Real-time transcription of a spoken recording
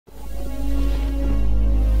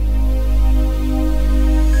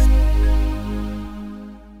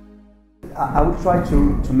I will try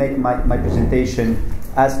to make my presentation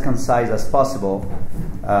as concise as possible.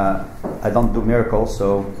 I don't do miracles,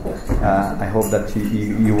 so I hope that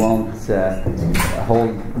you won't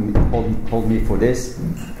hold me for this.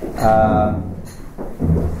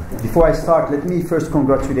 Before I start, let me first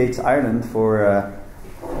congratulate Ireland for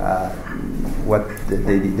what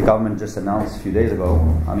the government just announced a few days ago.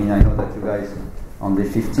 I mean, I know that you guys, on the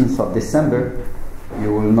 15th of December,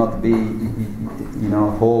 you will not be,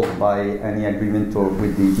 held by any agreement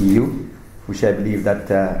with the EU, which I believe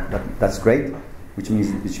that's great. Which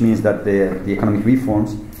means that the economic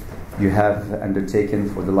reforms you have undertaken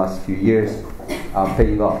for the last few years are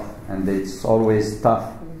paying off, and it's always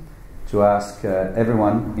tough to ask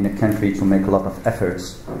everyone in a country to make a lot of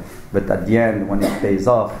efforts, but at the end, when it pays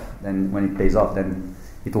off, then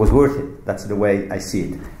it was worth it. That's the way I see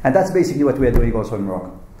it, and that's basically what we are doing also in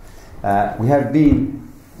Morocco. We have been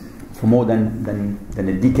for more than a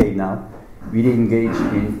decade now really engaged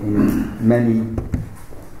in many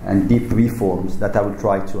and deep reforms that I will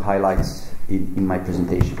try to highlight in my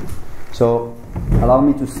presentation. So allow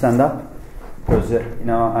me to stand up, because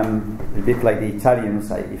I'm a bit like the Italians.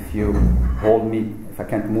 If you hold me, if I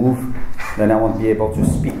can't move, then I won't be able to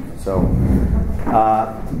speak. So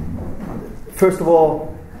first of all,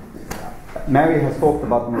 Mary has talked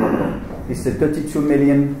about Morocco. It's a 32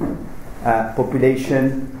 million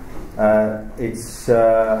population. It's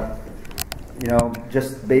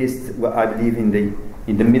just based, well, I believe,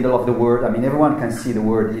 in the middle of the world. I mean, everyone can see the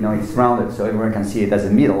word, it's rounded, so everyone can see it as the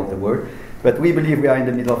middle of the word. But we believe we are in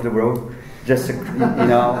the middle of the world, just, in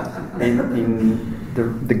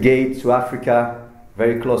the gate to Africa,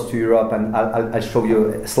 very close to Europe, and I'll show you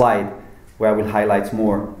a slide where I will highlight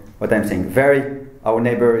more what I'm saying. Our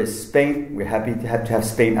neighbor is Spain. We're happy to have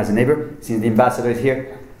Spain as a neighbor, since the ambassador is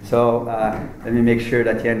here. So let me make sure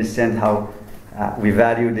that you understand how we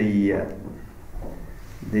value the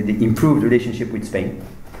improved relationship with Spain.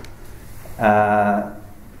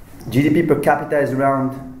 GDP per capita is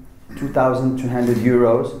around 2,200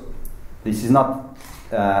 euros. This is not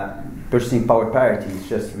purchasing power parity, it's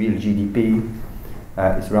just real GDP.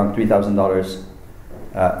 It's around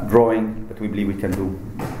 $3,000, growing, but we believe we can do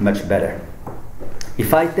much better.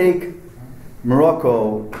 If I take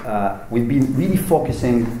Morocco, we've been really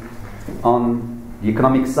focusing on the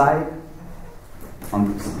economic side,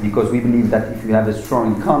 because we believe that if you have a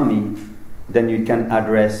strong economy, then you can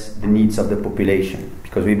address the needs of the population.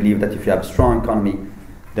 Because we believe that if you have a strong economy,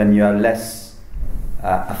 then you are less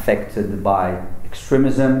affected by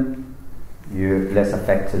extremism, you're less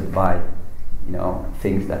affected by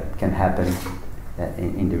things that can happen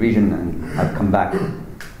in the region, and I'll come back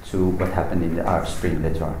to what happened in the Arab Spring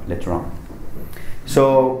later on.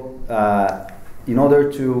 So in order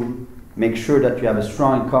to make sure that you have a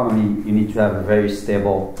strong economy, you need to have a very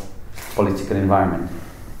stable political environment.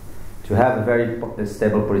 To have a very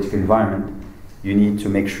stable political environment, you need to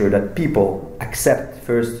make sure that people accept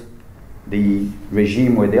first the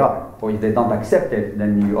regime where they are. Or if they don't accept it,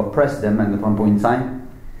 then you oppress them, and at one point in time,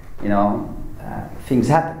 things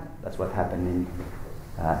happen. That's what happened in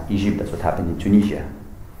Egypt, that's what happened in Tunisia.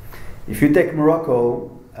 If you take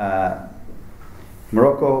Morocco,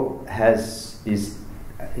 Morocco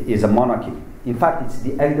is a monarchy. In fact, it's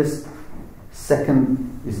the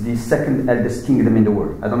second eldest kingdom in the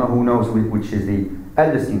world. I don't know who knows which is the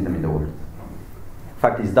eldest kingdom in the world. In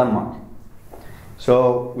fact, it's Denmark.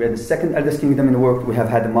 So we are the second eldest kingdom in the world. We have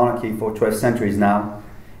had a monarchy for 12 centuries now.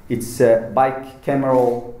 It's a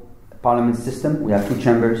bicameral parliament system. We have two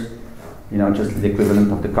chambers, just the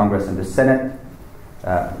equivalent of the Congress and the Senate.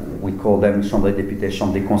 We call them Chambre des députés,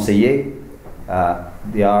 Chambre des conseillers.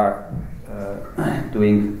 They are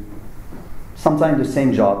doing sometimes the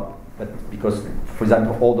same job, but because, for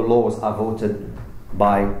example, all the laws are voted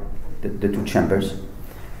by the two chambers.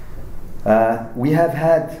 We have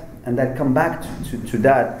had, and I'll come back to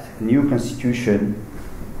that, new constitution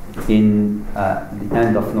in the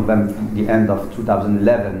end of November, the end of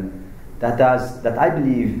 2011, that I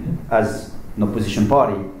believe, as an opposition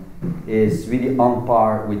party, is really on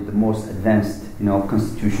par with the most advanced,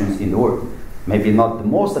 constitutions in the world. Maybe not the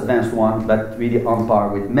most advanced one, but really on par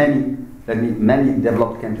with many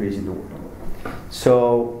developed countries in the world.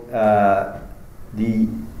 So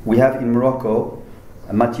we have in Morocco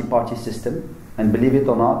a multi-party system, and believe it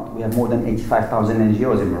or not, we have more than 85,000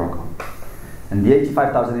 NGOs in Morocco. And the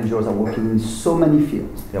 85,000 NGOs are working in so many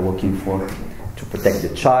fields. They're working to protect the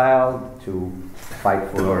child, to fight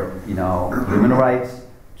for human rights,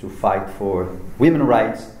 to fight for women's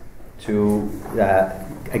rights, to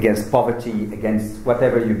against poverty, against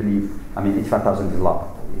whatever you believe. I mean, 85,000 is a lot.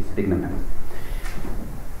 It's a big number.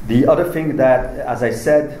 The other thing that, as I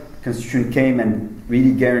said, constitution came and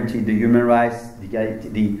really guaranteed the human rights,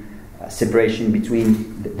 the separation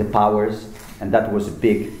between the powers, and that was a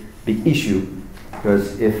big issue,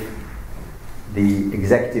 because if the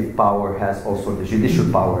executive power has also the judicial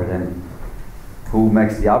power, then who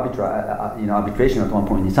makes the arbitration at one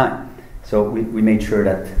point in time? So we made sure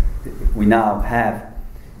that we now have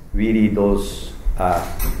really those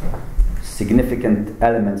significant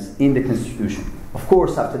elements in the constitution. Of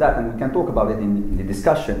course, after that, and we can talk about it in the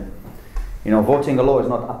discussion, voting a law is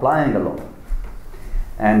not applying a law.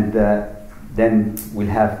 And then we'll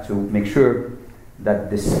have to make sure that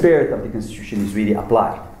the spirit of the constitution is really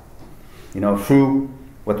applied, through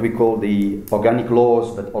what we call the organic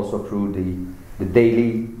laws, but also through the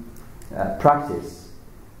daily practice.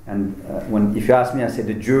 And if you ask me, I say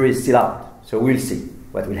the jury is still out, so we'll see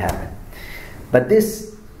what will happen. But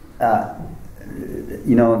this, the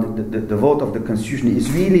vote of the constitution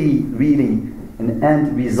is really an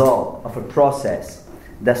end result of a process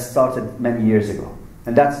that started many years ago.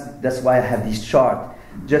 And that's why I have this chart,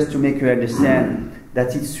 just to make you understand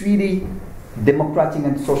that it's really democratic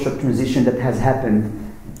and social transition that has happened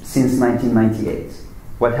since 1998.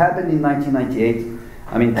 What happened in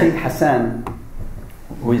 1998, King Hassan,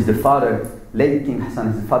 who is the father, late King Hassan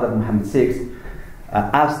is the father of Mohammed VI,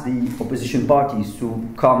 asked the opposition parties to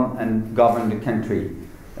come and govern the country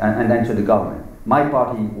and enter the government. My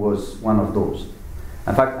party was one of those.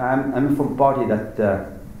 In fact, I'm from a party that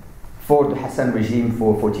fought the Hassan regime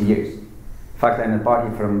for 40 years. In fact, I'm a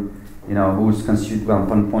party from, who's constituted at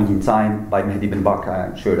one point in time by Mehdi bin Barka.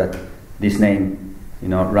 I'm sure that this name,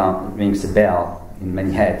 rings a bell in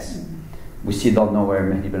many heads. We still don't know where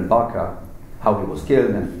Mehdi bin Barka, how he was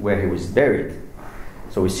killed and where he was buried.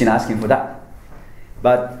 So we're still asking for that.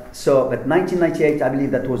 But 1998, I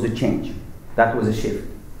believe that was a change. That was a shift.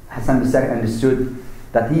 Hassan II understood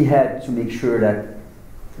that he had to make sure that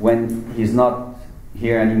when he's not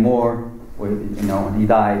here anymore, or when he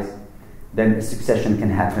dies, then a succession can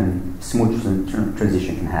happen, smooth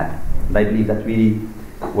transition can happen. And I believe that really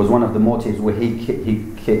was one of the motives where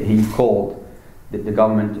he called the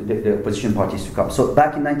government, the opposition parties to come. So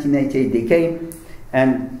back in 1988, they came,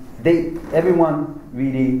 and everyone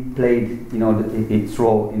really played, its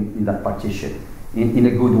role in that partition in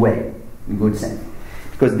a good way, in a good sense.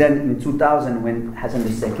 Because then in 2000, when Hassan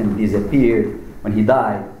II disappeared, when he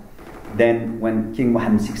died, then when King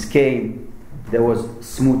Mohammed VI came, there was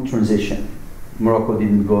smooth transition. Morocco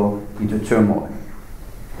didn't go into turmoil.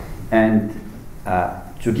 And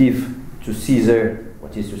to give to Caesar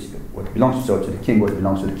what belongs to the king, what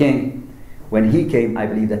belongs to the king. When he came, I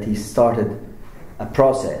believe that he started a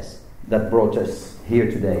process that brought us here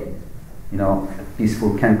today. A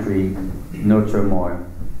peaceful country, no turmoil.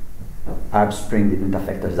 Arab Spring didn't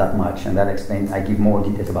affect us that much, and that explains. I give more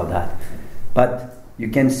details about that. But you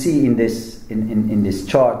can see in this this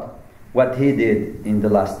chart what he did in the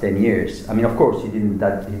last 10 years. Of course, he didn't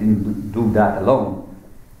do that alone.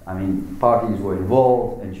 Parties were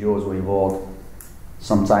involved, NGOs were involved.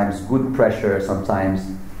 Sometimes good pressure, sometimes,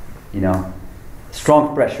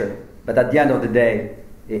 strong pressure. But at the end of the day,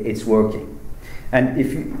 it's working. And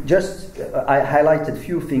if you I highlighted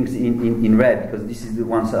few things in red, because this is the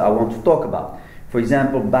ones that I want to talk about. For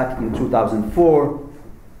example, back in 2004,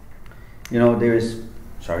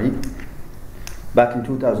 back in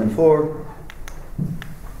 2004,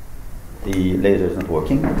 the laser is not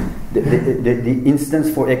working. The Instance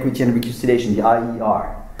for Equity and Reconciliation, the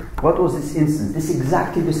IER. What was this instance? This is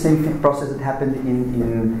exactly the same process that happened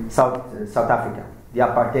in South Africa, the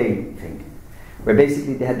apartheid thing, where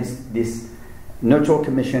basically they had this neutral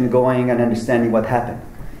commission going and understanding what happened.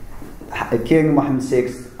 King Mohammed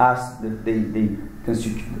VI asked the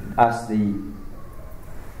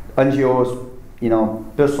NGOs,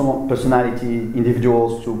 personality,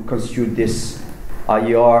 individuals to constitute this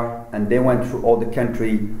IER, and they went through all the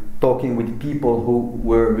country talking with people who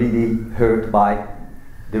were really hurt by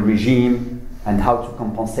the regime and how to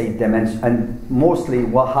compensate them, and mostly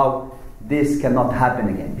how this cannot happen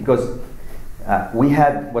again, because we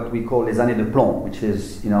had what we call les années de plomb, which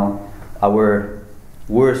is our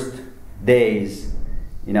worst days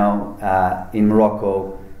in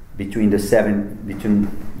Morocco between early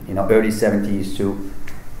 70s to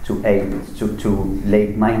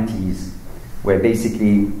late 90s, where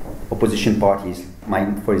basically opposition parties,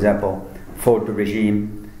 for example, fought the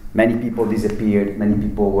regime. Many people disappeared, many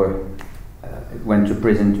people went to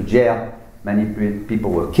prison, to jail, many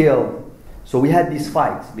people were killed. So we had these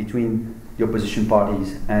fights between the opposition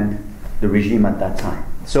parties and the regime at that time.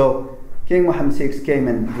 So King Mohammed VI came,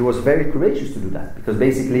 and he was very courageous to do that, because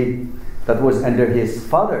basically that was under his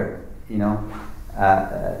father,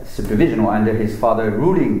 supervision or under his father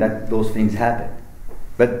ruling that those things happened.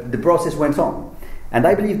 But the process went on. And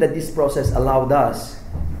I believe that this process allowed us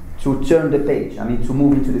to turn the page, I mean, to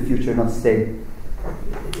move into the future, not stay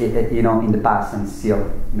in the past and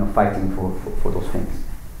still fighting for those things.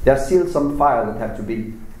 There are still some files that have to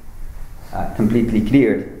be completely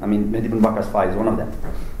cleared. I mean, Mehdi Ibn Bakr's file is one of them.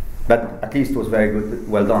 But at least it was very good,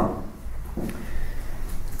 well done.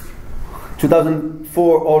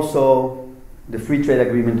 2004 also, the free trade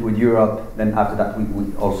agreement with Europe. Then after that,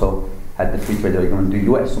 we also had the free trade agreement with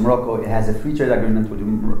the US. So Morocco, it has a free trade agreement with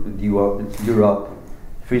Europe,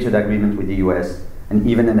 free trade agreement with the US, and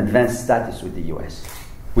even an advanced status with the US,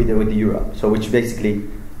 with Europe. So which basically,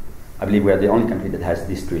 I believe we are the only country that has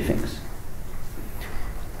these three things.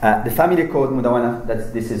 The family code, Mudawana,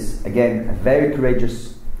 this is again a very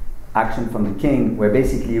courageous action from the king, where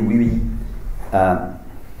basically we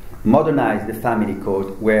modernized the family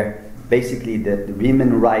code, where basically the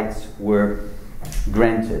women rights were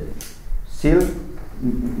granted. Still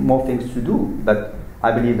more things to do, but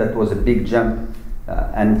I believe that was a big jump,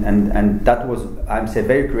 and that was, I'm saying,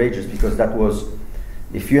 very courageous, because that was,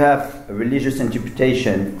 if you have a religious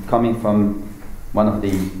interpretation coming from one of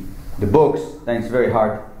the books, then it's very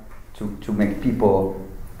hard to make people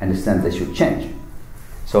understand they should change.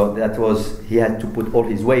 So that was, he had to put all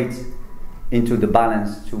his weight into the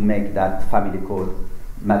balance to make that family code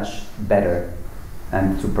much better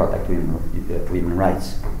and to protect women's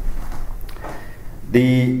rights.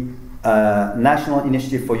 The National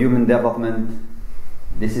Initiative for Human Development,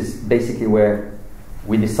 this is basically where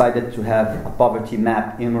we decided to have a poverty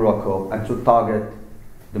map in Morocco and to target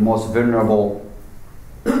the most vulnerable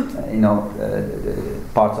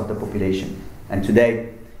parts of the population. And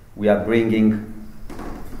today we are bringing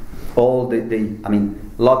all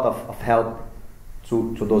lot of help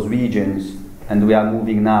to those regions, and we are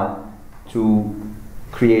moving now to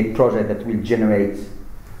create projects that will generate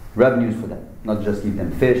revenues for them, not just give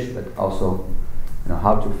them fish, but also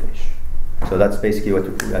how to fish. So that's basically what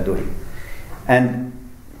we are doing. And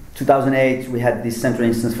 2008 we had this central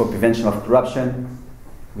instance for prevention of corruption.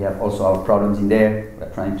 We have also our problems in there.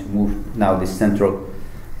 We're trying to move now this central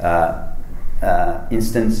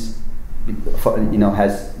instance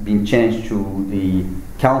has been changed to the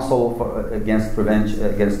Council against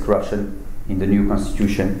Corruption in the new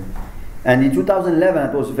constitution. And in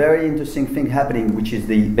 2011, it was a very interesting thing happening, which is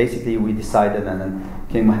basically we decided, and then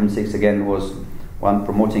King Mohammed VI again was one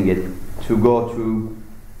promoting it, to go to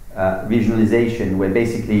regionalization, where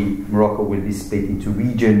basically Morocco will be split into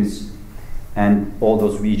regions, and all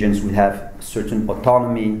those regions will have certain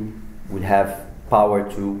autonomy, will have power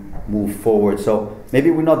to move forward. So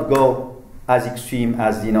maybe we'll not go as extreme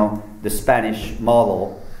as the Spanish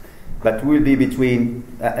model, but we'll be between.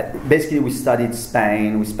 Basically, we studied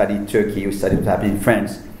Spain, we studied Turkey, we studied what happened in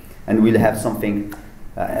France, and we'll have something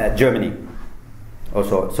Germany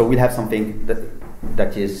also. So we'll have something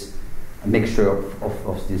that is a mixture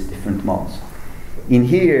of these different models. In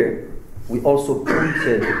here, we also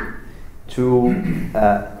pointed to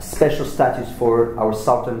special status for our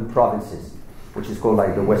southern provinces, which is called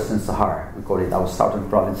like the Western Sahara. We call it our southern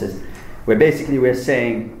provinces, where basically we're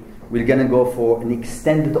saying we're going to go for an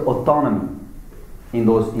extended autonomy in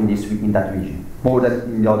that region, more than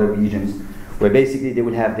in the other regions, where basically they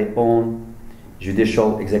will have their own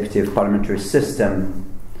judicial, executive, parliamentary system.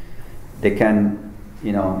 They can,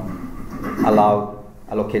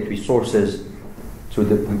 allocate resources to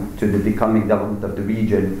the economic development of the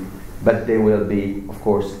region, but they will be, of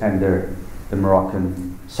course, under the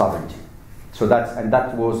Moroccan sovereignty. So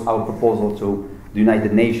that was our proposal to the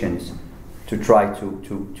United Nations, to try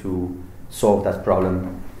to solve that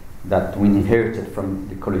problem that we inherited from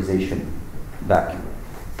the colonization back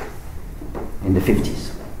in the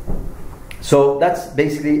 50s. So that's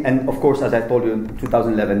basically, and of course, as I told you,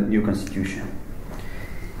 2011 new constitution.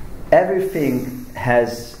 Everything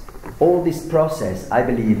all this process, I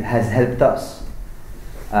believe, has helped us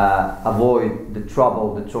avoid the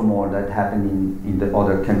trouble, the turmoil that happened in the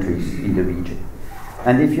other countries in the region.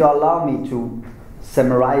 And if you allow me to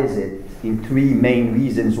summarize it in three main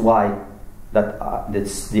reasons why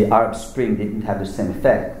the Arab Spring didn't have the same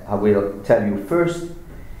effect, I will tell you. First,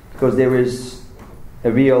 because there is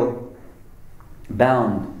a real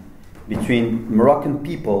bound between Moroccan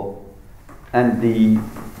people and the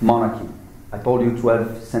monarchy. I told you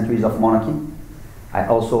 12 centuries of monarchy. I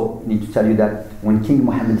also need to tell you that when King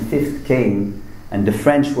Mohammed V came and the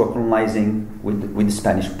French were colonizing with the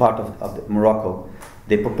Spanish part of Morocco,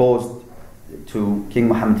 they proposed to King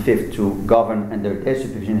Mohammed V to govern under their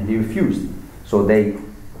supervision, and he refused. So they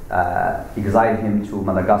exiled him to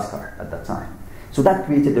Madagascar at that time. So that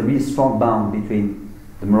created a really strong bond between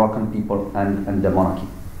the Moroccan people and the monarchy.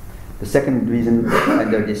 The second reason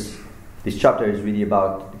under this chapter is really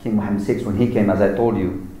about King Mohammed VI. When he came, as I told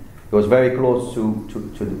you, he was very close to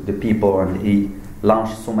the people, and he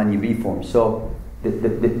launched so many reforms. So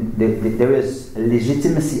there is a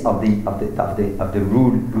legitimacy of the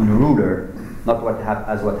ruler, not what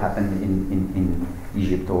happened in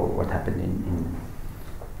Egypt or what happened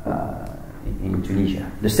in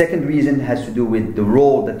Tunisia. The second reason has to do with the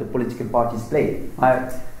role that the political parties played. My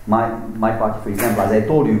party, for example, as I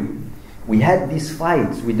told you, we had these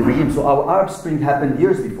fights with the regime. So our Arab Spring happened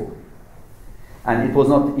years before, and it was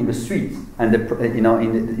not in the streets and in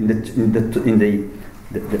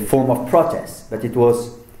the form of protest, but it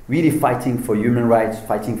was really fighting for human rights,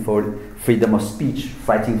 fighting for freedom of speech,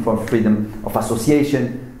 fighting for freedom of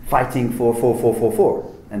association, fighting for.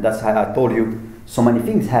 And that's how I told you so many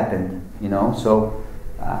things happened, so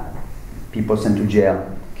people sent to jail,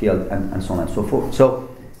 killed, and so on and so forth. So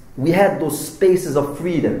we had those spaces of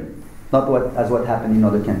freedom, not what happened in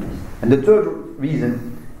other countries. And the third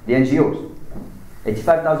reason, the NGOs.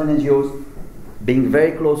 85,000 NGOs being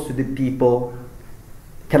very close to the people,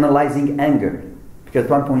 canalizing anger. Because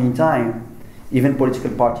at one point in time, even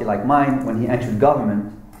political party like mine, when he entered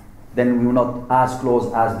government, then we were not as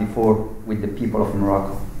close as before with the people of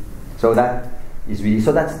Morocco. So that is really,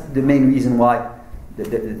 so that's the main reason why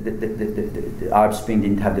the Arab Spring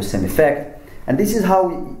didn't have the same effect. And this is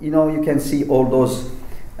how, you can see all those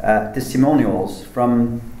testimonials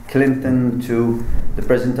from Clinton to the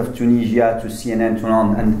president of Tunisia to CNN to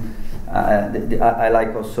on. And I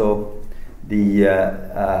like also the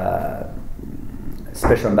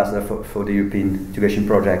special ambassador for the European Integration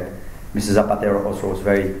Project, Mrs. Zapatero, also was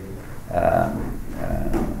very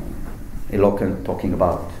eloquent, talking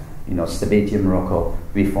about stability in Morocco,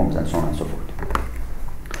 reforms, and so on and so forth.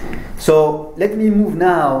 So let me move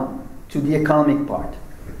now to the economic part.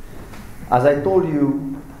 As I told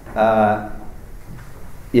you,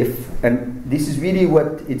 and this is really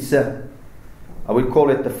what it's I would call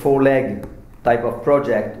it the four-leg type of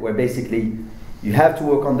project, where basically you have to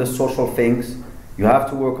work on the social things, you have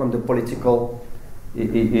to work on the political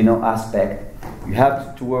aspect, you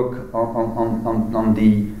have to work on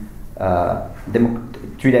the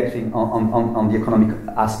on the economic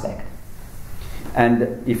aspect.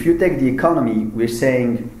 And if you take the economy, we're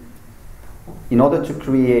saying in order to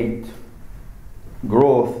create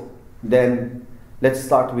growth, then let's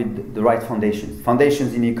start with the right foundations.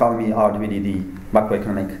 Foundations in the economy are really the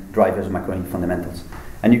macroeconomic drivers, macroeconomic fundamentals.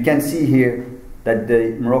 And you can see here that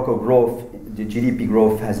the Morocco growth, the GDP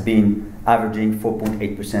growth, has been averaging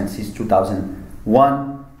 4.8% since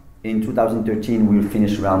 2001. In 2013, we will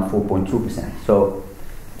finish around 4.2%. So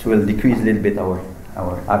it will decrease a little bit our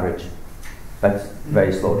average, but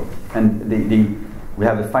very slowly. And we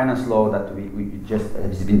have a finance law that we just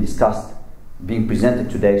has been discussed, being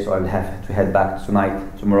presented today, so I will have to head back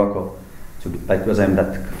tonight to Morocco because I'm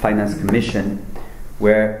that finance commission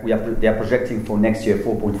where they are projecting for next year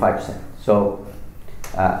 4.5%. So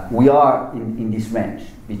we are in this range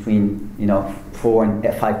between 4 and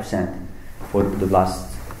 5% for the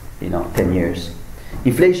last 10 years.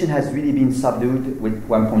 Inflation has really been subdued with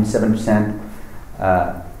 1.7%.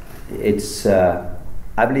 It's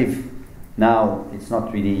I believe now it's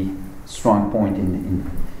not really a strong point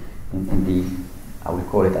in the, I would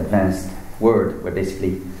call it, advanced world, where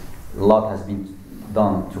basically a lot has been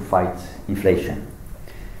done to fight inflation.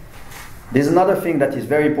 There's another thing that is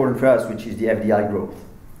very important for us, which is the FDI growth.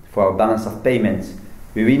 For our balance of payments,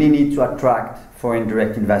 we really need to attract foreign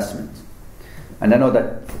direct investment. And I know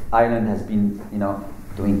that Ireland has been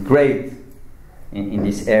doing great in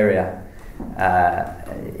this area.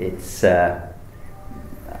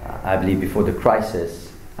 I believe before the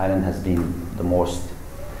crisis, Ireland has been the most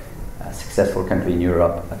successful country in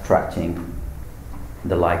Europe, attracting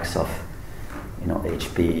the likes of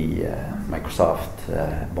HP,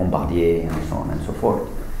 Microsoft, Bombardier, and so on and so forth.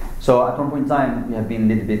 So at one point in time, we have been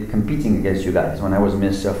a little bit competing against you guys. When I was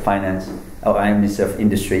Minister of Finance, I'm Minister of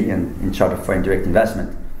Industry and in charge of foreign direct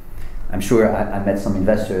investment, I'm sure I met some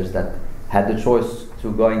investors that had the choice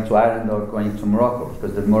to going to Ireland or going to Morocco,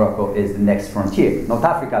 because Morocco is the next frontier. North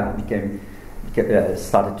Africa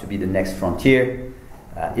started to be the next frontier.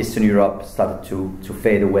 Eastern Europe started to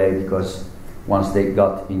fade away, because once they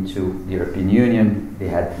got into the European Union, they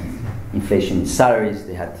had inflation in salaries,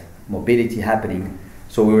 they had mobility happening.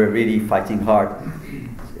 So we were really fighting hard.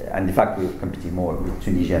 And in fact, we were competing more with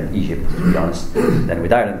Tunisia and Egypt, to be honest, than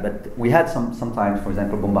with Ireland. But we had sometimes, for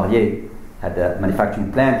example, Bombardier had a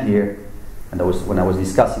manufacturing plant here. And when I was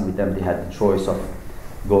discussing with them, they had the choice of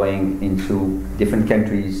going into different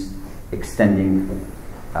countries extending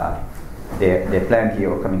their plant here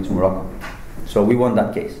or coming to Morocco. So we won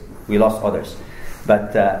that case. We lost others,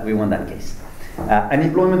 but we won that case.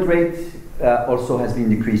 Unemployment rate also has been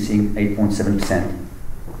decreasing, 8.7%.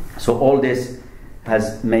 So all this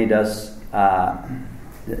has made us,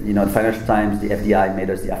 the Financial Times, the FDI made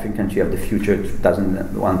us the African country of the future,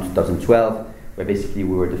 2001-2012, where basically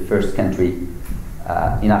we were the first country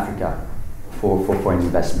in Africa for foreign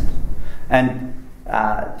investment. And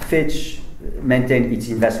Fitch maintained its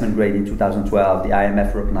investment grade in 2012. The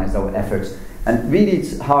IMF recognized our efforts, and really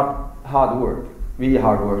it's hard work, really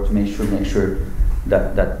hard work to make sure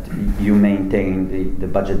that you maintain the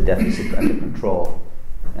budget deficit under control,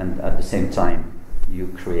 and at the same time you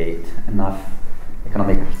create enough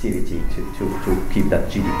economic activity to keep that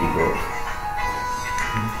GDP growth.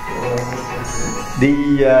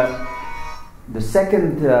 The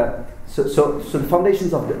second, so the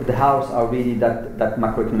foundations of the house are really that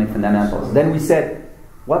macroeconomic fundamentals. Then we said,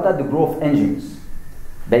 what are the growth engines,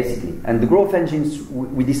 basically? And the growth engines,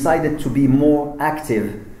 we decided to be more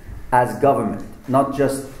active as government, not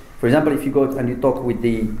just, for example, if you go and you talk with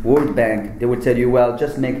the World Bank, they will tell you, well,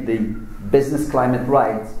 just make the business climate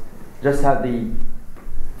right, just have the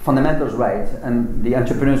fundamentals right, and the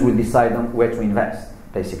entrepreneurs will decide on where to invest.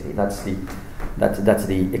 Basically, that's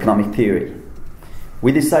the economic theory.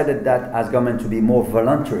 We decided that as government to be more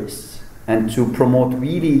voluntarist and to promote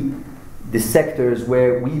really the sectors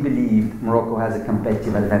where we believe Morocco has a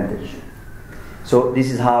competitive advantage. So this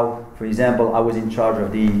is how, for example, I was in charge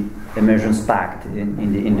of the Emergence Pact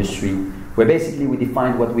in the industry, where basically we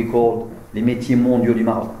defined what we call les métiers mondiaux du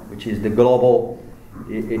Maroc, which is the global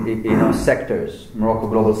sectors, Morocco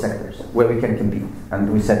global sectors, where we can compete.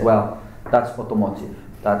 And we said, well, that's automotive,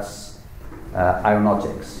 that's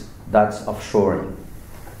aeronautics, that's offshoring,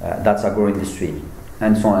 that's agro-industry,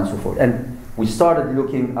 and so on and so forth. And we started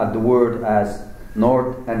looking at the world as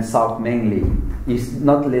North and South mainly. East,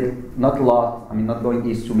 not a lot, I mean, not going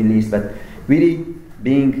east to Middle East, but really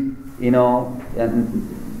being,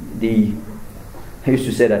 I used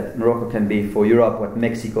to say that Morocco can be for Europe what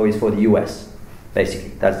Mexico is for the US.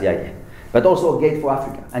 Basically, that's the idea. But also a gate for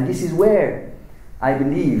Africa. And this is where I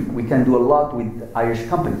believe we can do a lot with Irish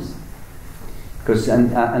companies. Because,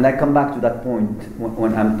 and I come back to that point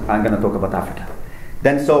when I'm going to talk about Africa.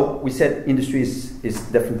 Then, so we said industry is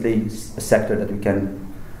definitely a sector that we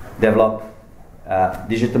can develop.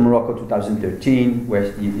 Digital Morocco 2013,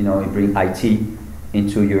 where you bring IT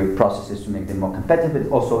into your processes to make them more competitive,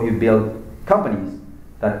 but also you build companies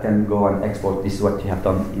that can go and export. This is what you have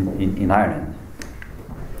done in Ireland.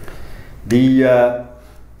 The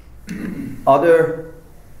other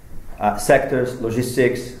sectors,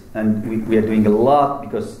 logistics, and we are doing a lot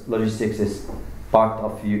because logistics is part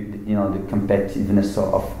of the competitiveness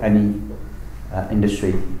of any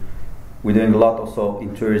industry. We're doing a lot also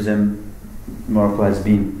in tourism. Morocco has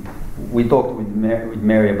been. We talked with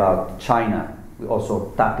Mary about China. We're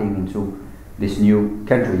also tapping into these new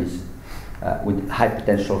countries with high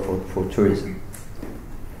potential for tourism.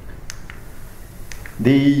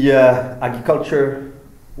 The agriculture,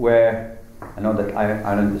 where I know that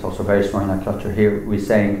Ireland is also very strong in agriculture. Here we're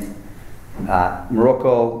saying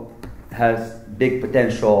Morocco has big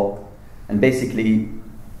potential, and basically,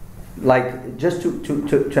 like just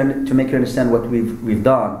to make you understand what we've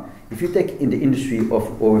done. If you take in the industry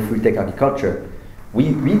or if we take agriculture,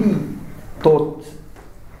 we really thought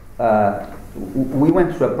we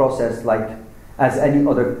went through a process like as any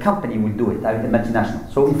other company would do it, a multinational.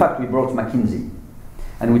 So in fact, we brought McKinsey.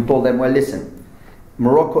 And we told them, well, listen,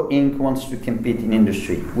 Morocco Inc. wants to compete in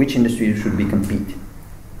industry. Which industry should we compete?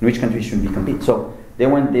 In which country should we compete? So they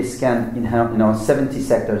went, they scanned 70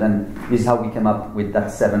 sectors, and this is how we came up with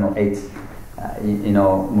that 7 or 8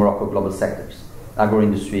 Morocco global sectors.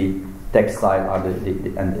 Agro-industry, textile are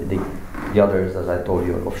the others, as I told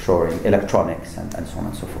you, offshoring, electronics, and so on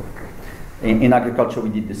and so forth. In agriculture, we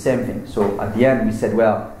did the same thing. So at the end, we said,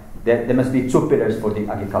 well, there must be 2 pillars for the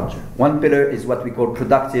agriculture. One pillar is what we call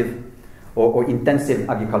productive or intensive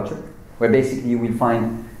agriculture, where basically you will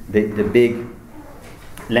find the big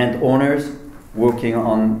landowners working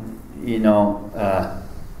on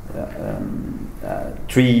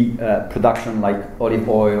tree production like olive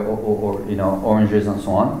oil or oranges and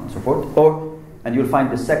so on and so forth. And you'll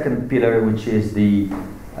find the second pillar, which is the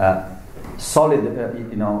solidarity,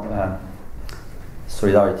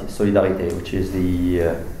 which is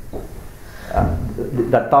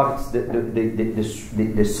that targets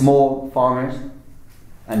the small farmers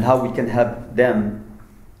and how we can help them,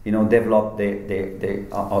 develop,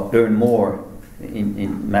 earn more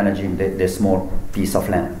in managing their small piece of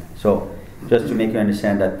land. So just to make you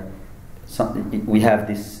understand that we have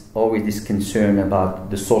always this concern about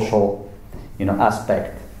the social,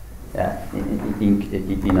 aspect in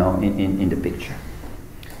the picture.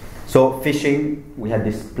 So fishing, we had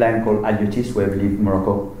this plan called IIEA, where I believe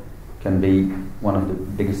Morocco can be one of the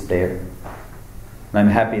biggest players. And I'm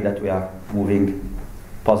happy that we are moving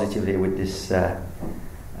positively with this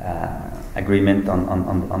agreement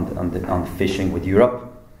on fishing with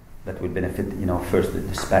Europe that will benefit, first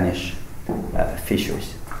the Spanish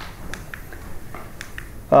fisheries.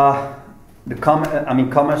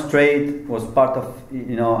 Commerce trade was part of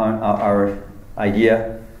our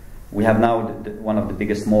idea. We have now one of the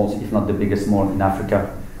biggest malls, if not the biggest mall in Africa.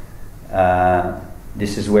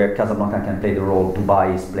 This is where Casablanca can play the role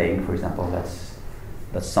Dubai is playing, for example.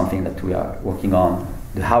 That's something that we are working on.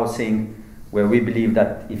 The housing, where we believe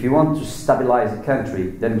that if you want to stabilize a country,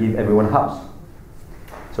 then give everyone a house.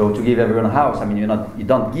 So to give everyone a house, you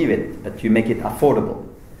don't give it, but you make it affordable.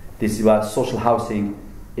 This is why social housing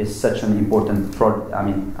is such an important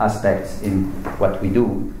aspect in what we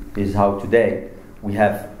do, is how today we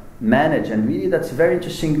have managed, and really that's a very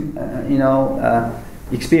interesting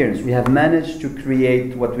experience. We have managed to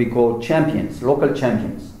create what we call champions, local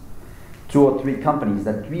champions. 2 or 3 companies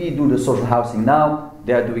that really do the social housing now.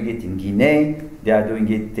 They are doing it in Guinea, they are doing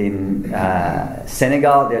it in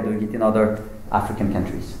Senegal, they are doing it in other African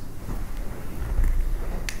countries.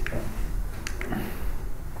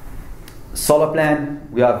 Solar plant,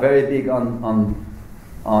 we are very big on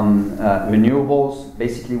renewables.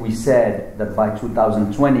 Basically, we said that by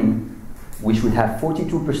 2020, we should have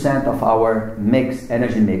 42% of our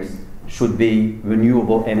energy mix should be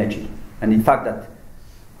renewable energy. And in fact,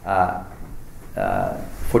 that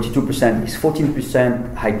 42% is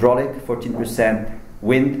 14% hydraulic, 14%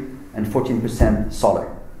 wind, and 14% solar.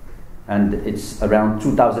 And it's around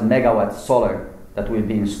 2,000 megawatts solar that will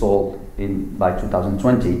be installed by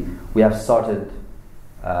 2020. We have started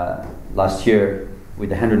last year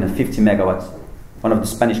with 150 megawatts. One of the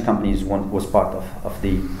Spanish companies was part of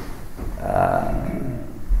the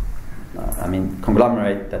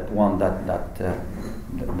conglomerate that won that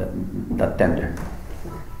tender.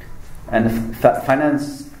 And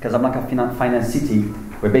Casablanca Finance City,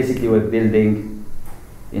 where basically we're building,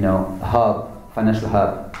 a financial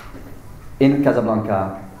hub in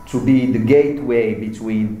Casablanca to be the gateway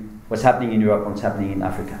between what's happening in Europe and what's happening in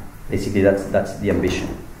Africa. Basically, that's the ambition.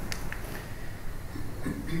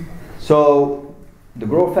 So the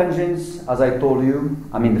growth engines, as I told you,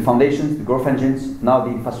 the foundations, the growth engines. Now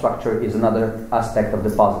the infrastructure is another aspect of the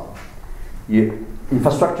puzzle.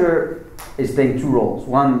 Infrastructure is playing 2 roles.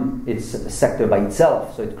 One, it's a sector by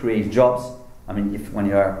itself, so it creates jobs. When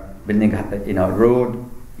you are building a road,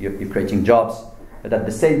 you're creating jobs. But at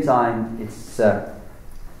the same time, it's an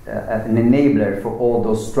enabler for all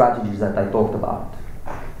those strategies that I talked about.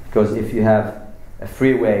 Because if you have a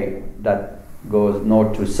freeway that goes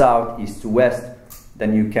north to south, east to west,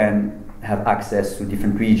 then you can have access to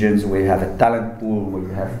different regions where you have a talent pool, where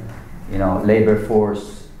you have labor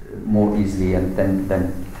force more easily, and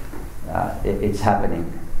then it's happening.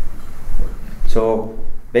 So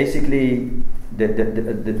basically,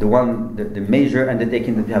 the major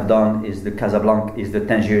undertaking that we have done is the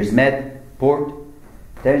Tangiers Med port.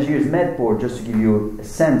 Tangiers Med port, just to give you a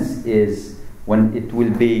sense, is when it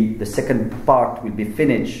will be, the second part will be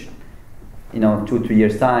finished, 2 or 3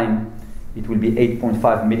 years time, it will be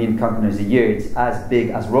 8.5 million containers a year. It's as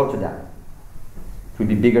big as Rotterdam. It will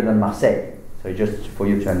be bigger than Marseille. So just for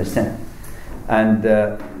you to understand. And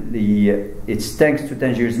it's thanks to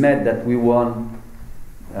Tangiers Med that we won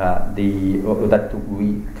that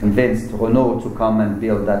we convinced Renault to come and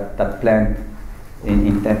build that plant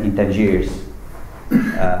in Tangiers.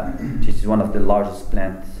 This is one of the largest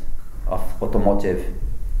plants of automotive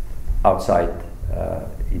outside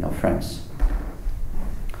France.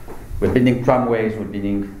 We're building tramways, we're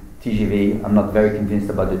building TGV. I'm not very convinced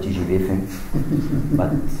about the TGV thing,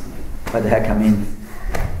 but what the heck,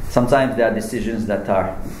 sometimes there are decisions that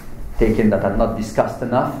are taken that are not discussed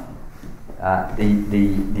enough.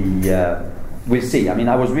 We'll see.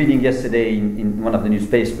 I was reading yesterday in one of the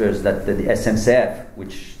newspapers that the SNCF,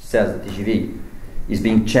 which sells the TGV, is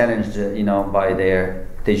being challenged, by their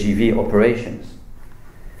TGV operations.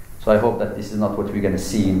 So I hope that this is not what we're going to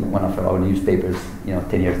see in one of our newspapers,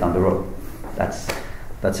 10 years down the road. That's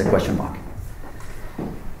a question mark.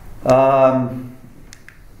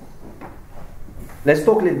 Let's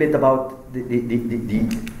talk a little bit about the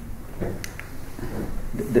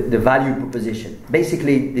value proposition.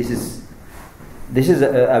 Basically, this is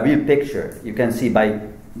a real picture. You can see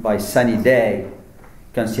by sunny day,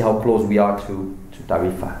 you can see how close we are to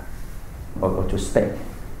Tarifa or to Spain.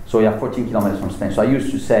 So we are 14 kilometers from Spain. So I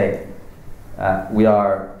used to say, we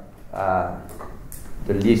are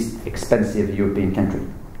the least expensive European country.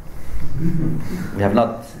 We have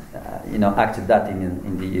not, acted that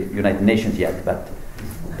in the United Nations yet, but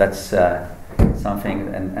that's something.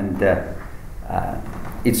 And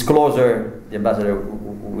it's closer. The ambassador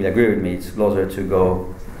will agree with me. It's closer to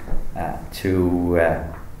go to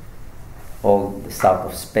all the south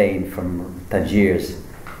of Spain from Tangiers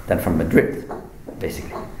than from Madrid,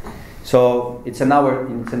 basically. So it's an hour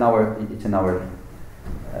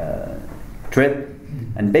trip,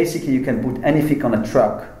 and basically you can put anything on a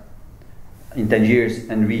truck in Tangiers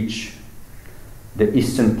and reach the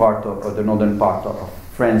eastern part or the northern part of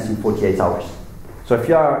France in 48 hours. So if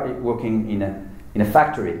you are working in a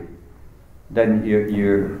factory, then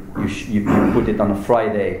you put it on a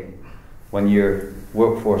Friday when your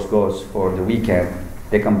workforce goes for the weekend.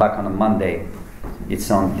 They come back on a Monday. It's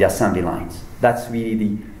on the assembly lines. That's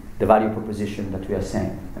really the value proposition that we are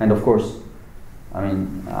saying. And of course,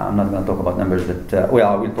 I'm not going to talk about numbers, but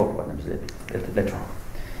I will talk about numbers later on.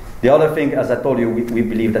 The other thing, as I told you, we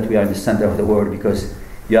believe that we are in the center of the world, because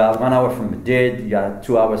you are 1 hour from Madrid, you are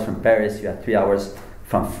 2 hours from Paris, you are 3 hours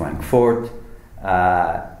from Frankfurt,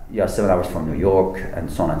 you are 7 hours from New York, and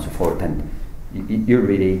so on and so forth, and you're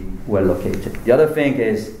really well located. The other thing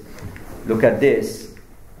is, look at this.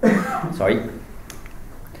 Sorry.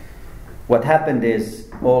 What happened is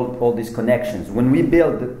all these connections. When we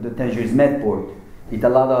built the Tangiers Medport, it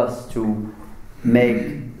allowed us to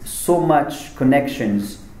make so much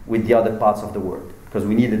connections with the other parts of the world, because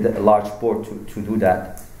we needed a large port to do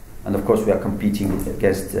that. And of course we are competing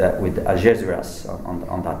against with Algeciras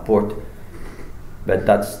on that port. But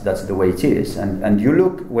that's the way it is. And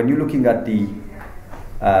when you're looking at the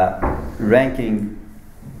ranking,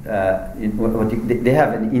 they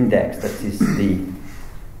have an index that is the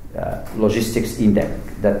logistics index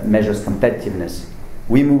that measures competitiveness.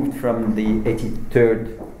 We moved from the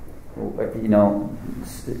 83rd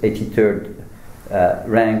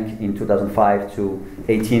rank in 2005 to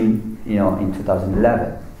 18, in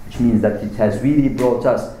 2011, which means that it has really brought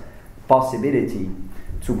us possibility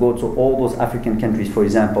to go to all those African countries, for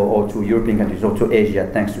example, or to European countries, or to Asia,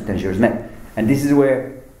 thanks to Tangiers Med. And this is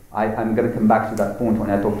where I'm going to come back to that point when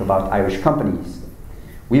I talked about Irish companies.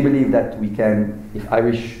 We believe that we can, if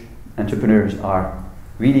Irish entrepreneurs are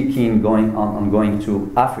really keen on going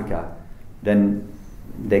to Africa, then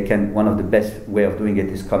they can. One of the best way of doing it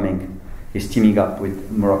is teaming up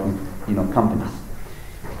with Moroccan, companies,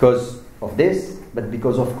 because of this, but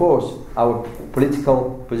because of course our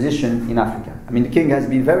political position in Africa. The King has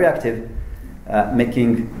been very active,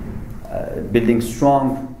 building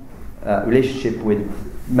strong relationship with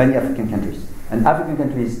many African countries, and African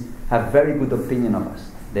countries have very good opinion of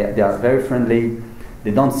us. They are very friendly.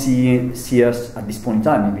 They don't see us at this point in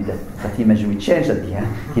time. Maybe that image will change at the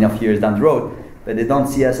end, a few years down the road. But they don't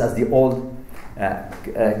see us as the old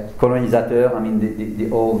colonisateur. The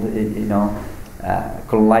old,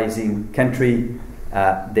 colonizing country.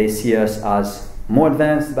 They see us as more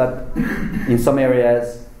advanced, but in some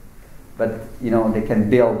areas, but they can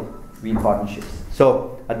build real partnerships.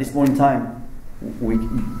 So at this point in time,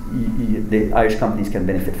 the Irish companies can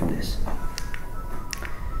benefit from this.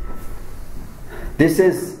 This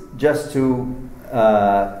is just to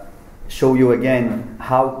show you again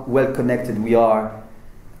how well connected we are.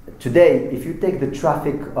 Today, if you take the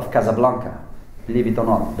traffic of Casablanca, believe it or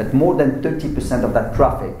not, but more than 30% of that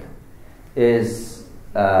traffic is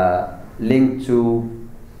linked to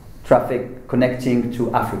traffic connecting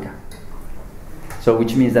to Africa. So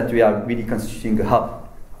which means that we are really constituting a hub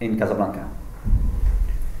in Casablanca.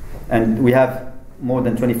 And we have more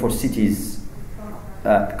than 24 cities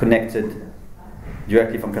connected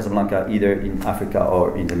directly from Casablanca, either in Africa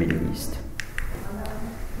or in the Middle East.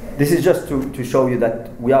 This is just to show you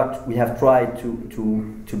that we have tried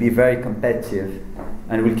to be very competitive,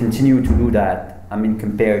 and we'll continue to do that.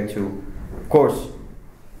 Compared to, of course,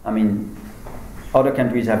 other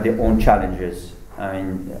countries have their own challenges.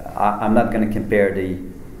 I'm not going to compare the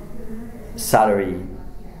salary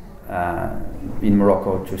in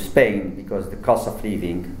Morocco to Spain, because the cost of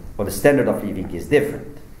living or the standard of living is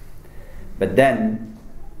different. But then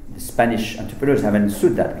the Spanish entrepreneurs have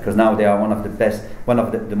understood that, because now they are one of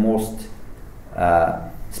the most,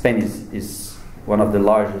 Spain is one of the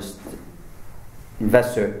largest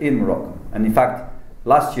investor in Morocco. And in fact,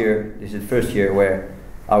 last year, this is the first year where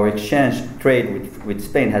our exchange trade with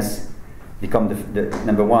Spain has become the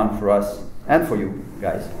number one for us and for you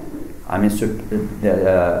guys.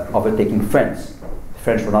 Overtaking France. The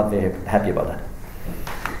French were not very happy about that.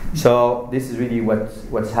 So this is really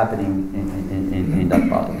what's happening in that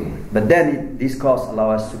part of the world. But then these costs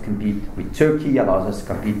allow us to compete with Turkey, allows us to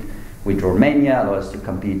compete with Romania, allow us to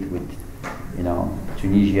compete with, you know,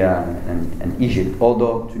 Tunisia and Egypt.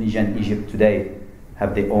 Although Tunisia and Egypt today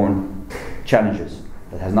have their own challenges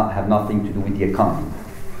that have nothing to do with the economy,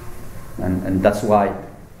 and that's why,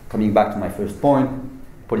 coming back to my first point,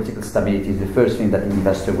 political stability is the first thing that an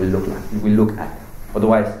investor will look at.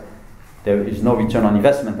 Otherwise, there is no return on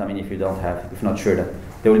investment. I mean, if you're not sure that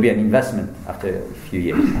there will be an investment after a few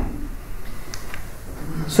years.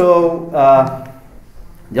 So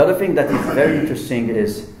the other thing that is very interesting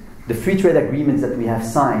is the free trade agreements that we have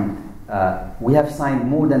signed. We have signed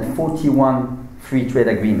more than 41 free trade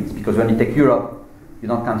agreements, because when you take Europe, you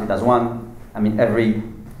don't count it as one. I mean, every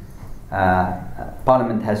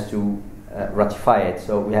parliament has to ratify it.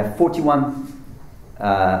 So we have 41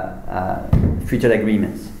 free trade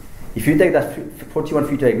agreements. If you take that 41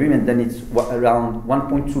 free trade agreement, then it's around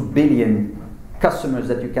 1.2 billion customers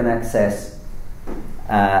that you can access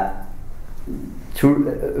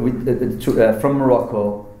from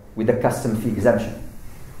Morocco with a custom fee exemption.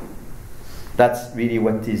 That's really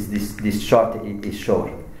what this chart is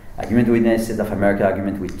showing. Agreement with the United States of America,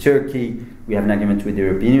 agreement with Turkey, we have an agreement with the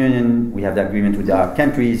European Union, we have the agreement with the Arab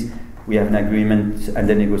countries, we have an agreement and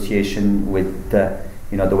the negotiation with the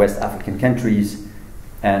West African countries,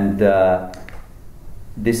 and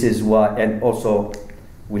this is why, and also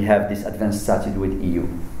we have this advanced strategy with EU.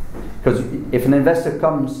 Because if an investor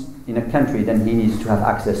comes in a country, then he needs to have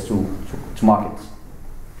access to markets,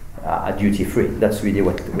 duty free. That's really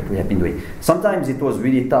what we have been doing. Sometimes it was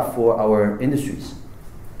really tough for our industries.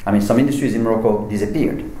 I mean, some industries in Morocco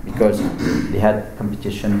disappeared because they had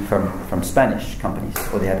competition from Spanish companies,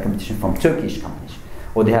 or they had competition from Turkish companies,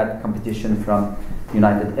 or they had competition from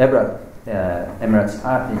United Emirates,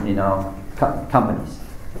 companies.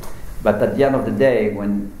 But at the end of the day,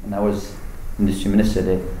 when I was industry minister,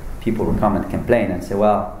 the people would come and complain and say,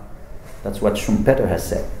 well, that's what Schumpeter has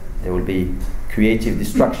said. There will be creative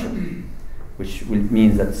destruction, which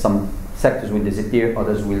means that some sectors will disappear,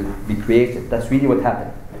 others will be created. That's really what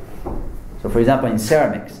happened. So for example, in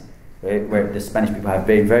ceramics, where the Spanish people have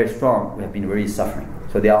been very strong, we have been really suffering.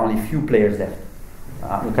 So there are only few players left.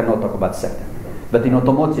 We cannot talk about sector. But in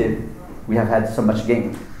automotive, we have had so much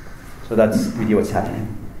gain. So that's really what's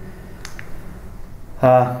happening.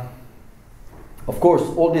 Of course,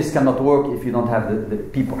 all this cannot work if you don't have the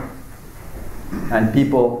people. And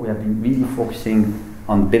people, we have been really focusing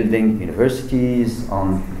on building universities,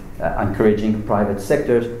 on encouraging private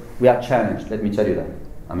sectors. We are challenged, let me tell you that.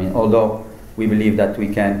 I mean, although we believe that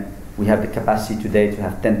we have the capacity today to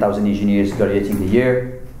have 10,000 engineers graduating a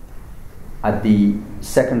year, at the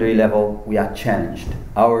secondary level, we are challenged.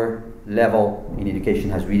 Our level in education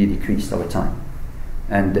has really decreased over time.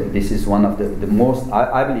 And this is one of the most,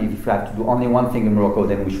 I believe, if we have to do only one thing in Morocco,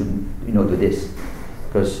 then we should do this.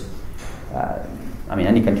 Because, I mean,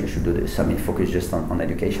 any country should do this. I mean, focus just on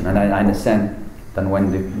education. And I understand that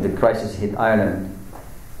when the crisis hit Ireland,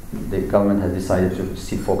 the government has decided to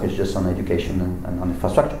focus just on education and on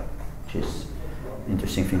infrastructure, which is an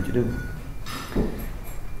interesting thing to do.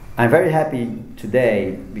 I'm very happy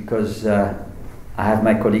today because I have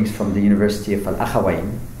my colleagues from the University of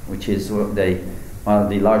Al-Akhawain, which is one of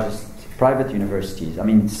the largest private universities. I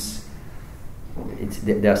mean,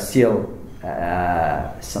 there are still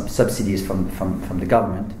some subsidies from the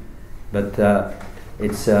government, but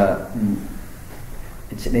it's an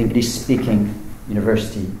English-speaking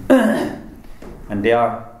university, and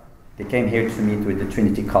they came here to meet with the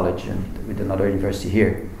Trinity College and with another university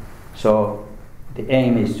here. So the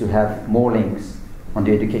aim is to have more links on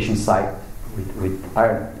the education side with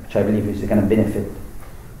Ireland, which I believe is going to benefit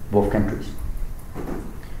both countries.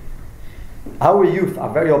 Our youth are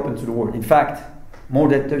very open to the world. In fact, more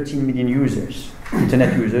than 13 million users,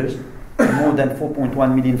 internet users, and more than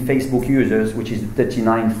 4.1 million Facebook users, which is the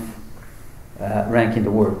 39th rank in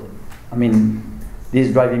the world. I mean, this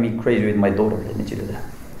is driving me crazy with my daughter, let me tell you that.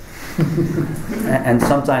 And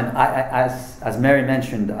sometimes, as Mary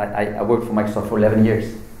mentioned, I worked for Microsoft for 11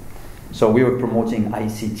 years. So we were promoting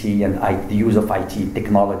ICT and the use of IT,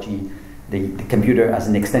 technology, the computer as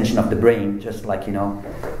an extension of the brain, just like,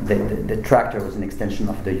 the tractor was an extension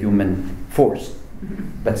of the human force.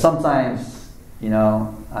 But sometimes,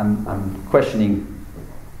 I'm questioning,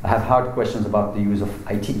 I have hard questions about the use of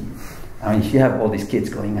IT. I mean, if you have all these kids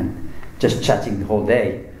going and just chatting the whole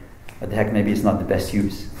day, what the heck, maybe it's not the best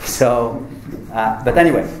use. So, but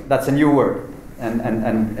anyway, that's a new word, and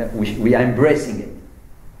we are embracing it.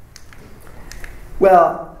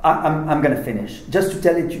 Well, I'm going to finish. Just to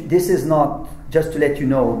tell you, this is not, just to let you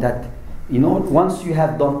know that, once you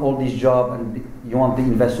have done all this job and you want the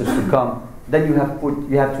investors to come, then you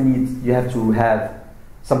have to have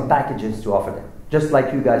some packages to offer them. just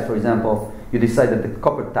like you guys, for example, you decide that the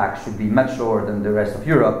corporate tax should be much lower than the rest of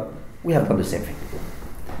Europe, we have done the same thing.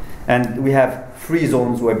 And we have free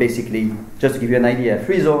zones where basically, just to give you an idea,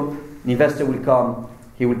 free zone, an investor will come,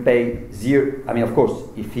 he will pay zero, I mean, of course,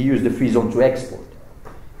 if he used the free zone to export,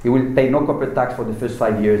 he will pay no corporate tax for the first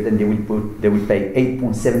 5 years, then they will pay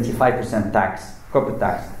 8.75% tax, corporate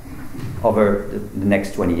tax, over the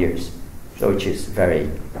next 20 years. So which is very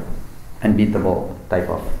unbeatable type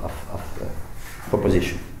of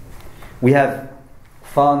proposition. We have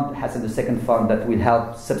fund, has the second fund that will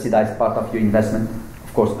help subsidize part of your investment,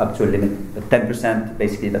 of course up to a limit, but 10%,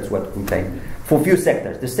 basically that's what we pay. For few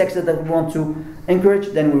sectors, the sectors that we want to encourage,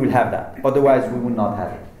 then we will have that. Otherwise we will not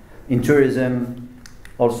have it. In tourism,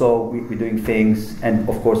 also we're doing things, and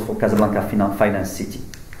of course for Casablanca Finance City.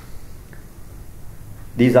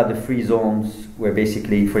 These are the free zones where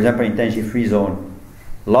basically, for example, in Tangier free zone,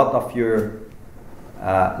 a lot of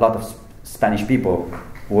Spanish people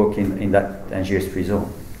work in that Tangier free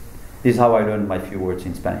zone. This is how I learned my few words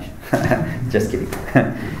in Spanish. Just kidding.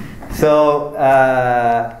 So,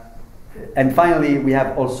 and finally, we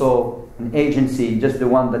have also an agency, just the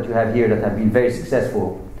one that you have here, that have been very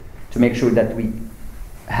successful, to make sure that we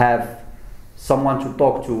have someone to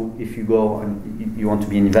talk to if you go and you want to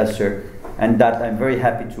be an investor. And that I'm very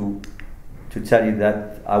happy to tell you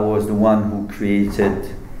that I was the one who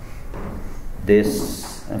created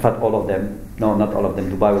this. In fact, all of them. No, not all of them.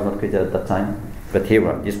 Dubai was not created at that time. But here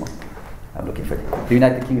one, this one. I'm looking for it. The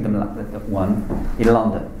United Kingdom one in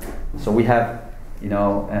London. So we have, you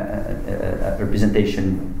know, a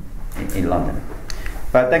representation in London.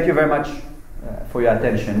 But thank you very much for your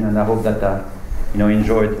attention, and I hope that you know,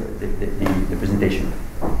 enjoyed the presentation.